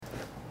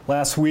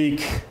Last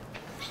week,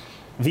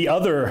 the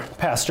other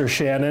Pastor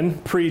Shannon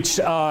preached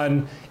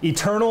on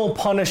eternal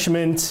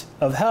punishment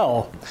of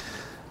hell.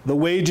 The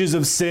wages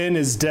of sin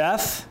is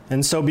death,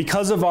 and so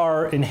because of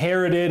our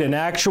inherited and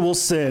actual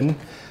sin,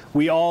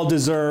 we all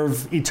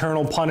deserve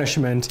eternal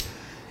punishment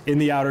in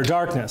the outer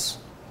darkness.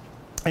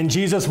 And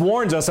Jesus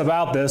warns us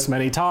about this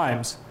many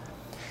times.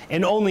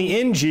 And only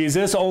in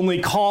Jesus,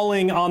 only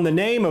calling on the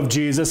name of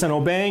Jesus and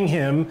obeying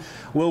him,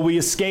 will we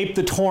escape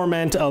the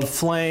torment of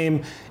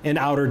flame and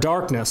outer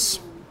darkness.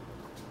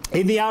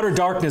 In the outer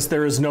darkness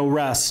there is no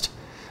rest,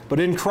 but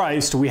in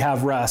Christ we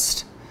have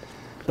rest.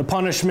 The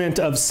punishment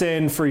of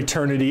sin for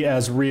eternity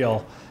as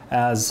real,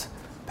 as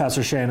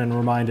Pastor Shannon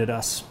reminded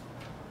us.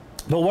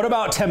 But what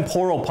about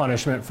temporal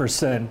punishment for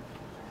sin?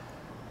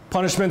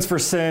 Punishments for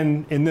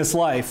sin in this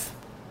life.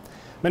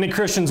 Many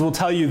Christians will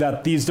tell you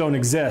that these don't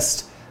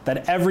exist,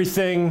 that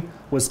everything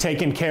was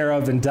taken care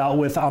of and dealt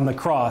with on the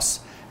cross.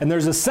 And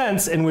there's a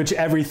sense in which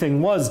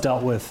everything was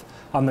dealt with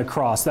on the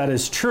cross. That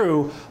is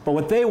true, but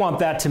what they want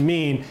that to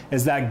mean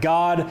is that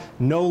God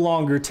no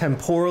longer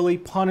temporally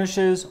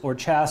punishes or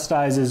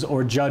chastises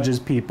or judges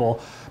people,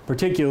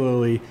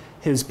 particularly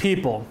his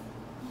people.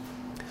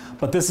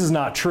 But this is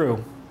not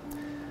true.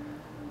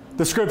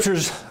 The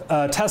scriptures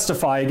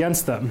testify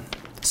against them.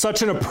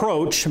 Such an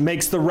approach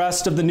makes the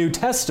rest of the New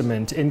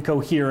Testament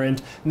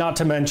incoherent, not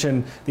to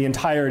mention the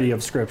entirety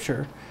of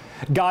Scripture.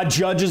 God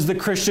judges the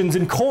Christians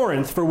in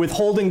Corinth for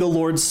withholding the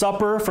Lord's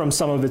Supper from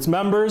some of its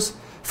members,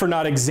 for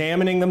not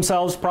examining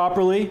themselves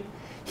properly.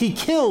 He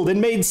killed and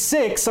made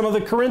sick some of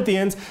the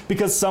Corinthians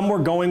because some were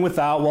going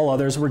without while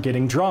others were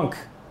getting drunk.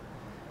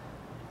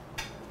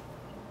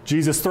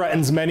 Jesus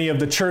threatens many of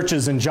the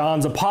churches in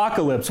John's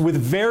apocalypse with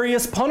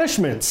various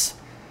punishments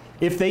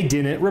if they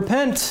didn't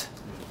repent.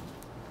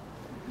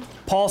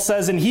 Paul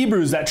says in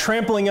Hebrews that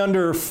trampling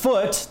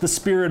underfoot the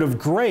Spirit of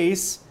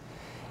grace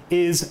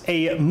is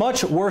a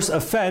much worse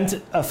offense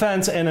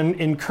and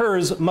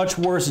incurs much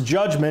worse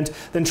judgment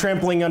than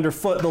trampling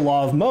underfoot the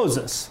law of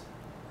Moses.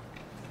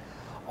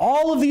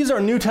 All of these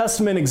are New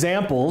Testament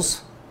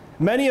examples,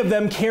 many of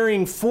them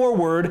carrying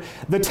forward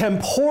the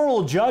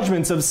temporal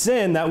judgments of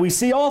sin that we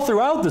see all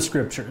throughout the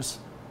Scriptures.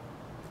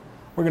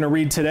 We're going to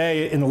read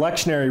today in the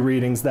lectionary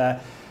readings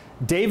that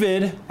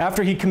David,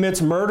 after he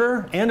commits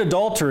murder and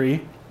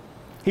adultery,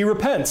 he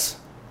repents.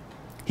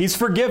 He's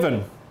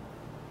forgiven.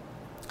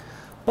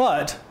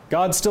 But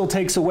God still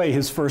takes away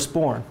his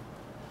firstborn.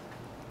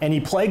 And he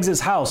plagues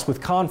his house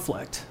with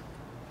conflict.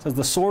 He says,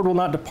 the sword will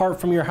not depart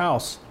from your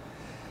house.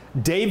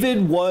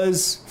 David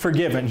was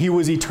forgiven. He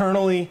was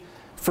eternally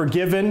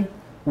forgiven.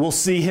 We'll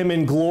see him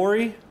in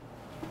glory.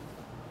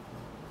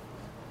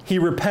 He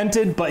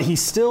repented, but he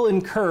still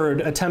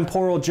incurred a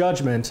temporal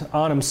judgment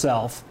on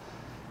himself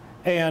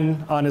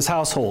and on his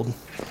household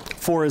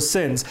for his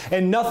sins.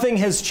 And nothing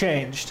has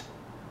changed.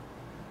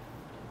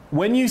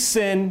 When you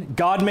sin,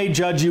 God may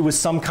judge you with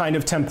some kind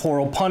of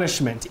temporal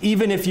punishment,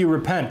 even if you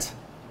repent.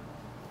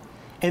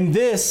 And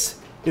this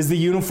is the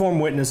uniform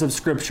witness of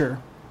Scripture.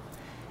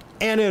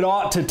 And it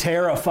ought to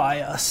terrify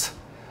us.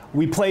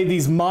 We play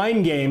these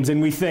mind games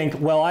and we think,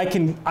 well, I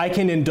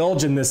can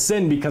indulge in this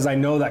sin because I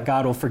know that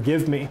God will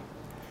forgive me.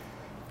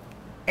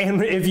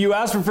 And if you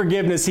ask for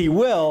forgiveness, he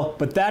will,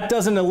 but that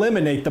doesn't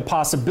eliminate the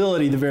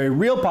possibility, the very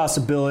real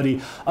possibility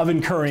of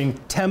incurring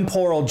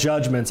temporal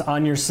judgments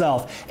on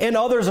yourself and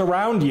others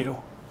around you.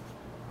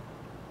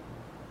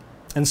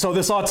 And so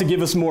this ought to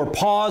give us more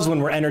pause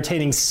when we're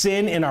entertaining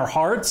sin in our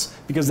hearts,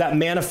 because that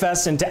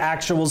manifests into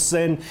actual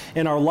sin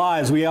in our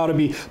lives. We ought to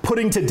be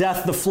putting to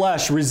death the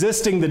flesh,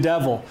 resisting the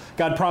devil.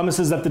 God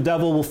promises that the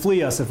devil will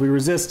flee us if we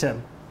resist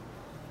him.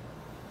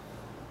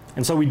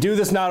 And so we do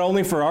this not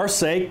only for our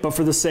sake, but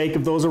for the sake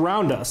of those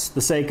around us,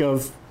 the sake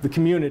of the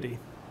community.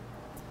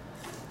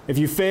 If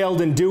you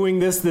failed in doing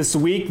this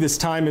week, this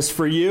time is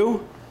for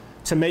you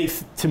to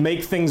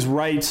make things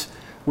right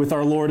with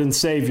our Lord and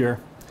Savior.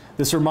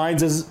 This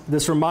reminds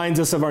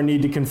us of our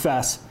need to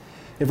confess.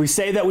 If we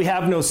say that we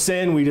have no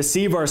sin, we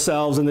deceive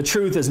ourselves and the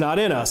truth is not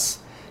in us.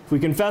 If we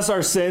confess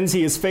our sins,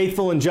 he is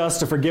faithful and just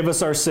to forgive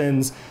us our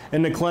sins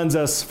and to cleanse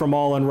us from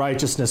all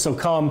unrighteousness. So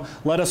come,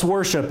 let us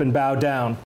worship and bow down.